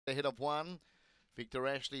Ahead of one. Victor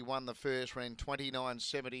Ashley won the first, ran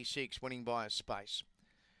 29.76, winning by a space.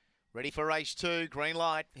 Ready for race 2, green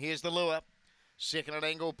light. Here's the lure. Second at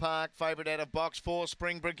Angle-Park, favourite out of box 4,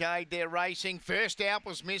 Spring Brigade, they're racing. First out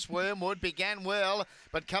was Miss Wormwood, began well,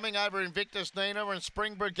 but coming over Invictus Nina and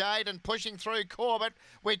Spring Brigade and pushing through Corbett,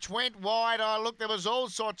 which went wide. Oh, look, there was all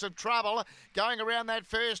sorts of trouble going around that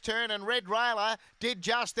first turn, and Red Railer did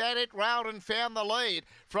just that. It railed and found the lead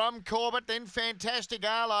from Corbett, then Fantastic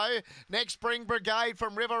Arlo. Next, Spring Brigade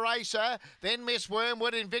from River Racer, then Miss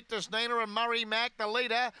Wormwood, Invictus Nina and Murray Mack, the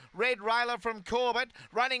leader. Red Railer from Corbett,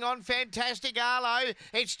 running on Fantastic Arlo.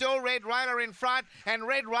 It's still Red Railer in front, and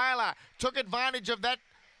Red Railer took advantage of that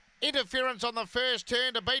interference on the first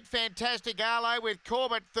turn to beat Fantastic Arlo with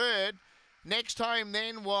Corbett third. Next home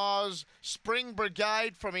then was Spring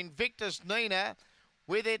Brigade from Invictus Nina.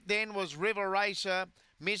 With it then was River Racer.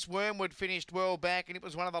 Miss Wormwood finished well back, and it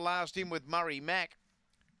was one of the last in with Murray Mack.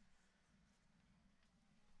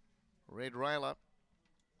 Red Railer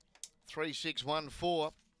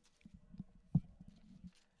 3614.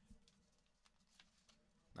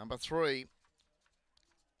 Number three,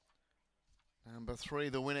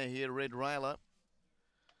 the winner here, Red Railer.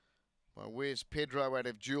 By Wes Pedro out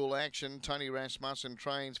of Dual Action. Tony Rasmussen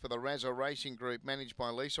trains for the Razza Racing Group, managed by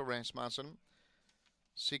Lisa Rasmussen.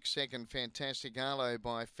 6 second, Fantastic Arlo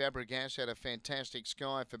by Fabregas out of Fantastic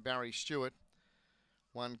Sky for Barry Stewart.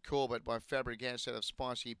 1 Corbett by Fabregas out of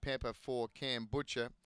Spicy Pepper for Cam Butcher.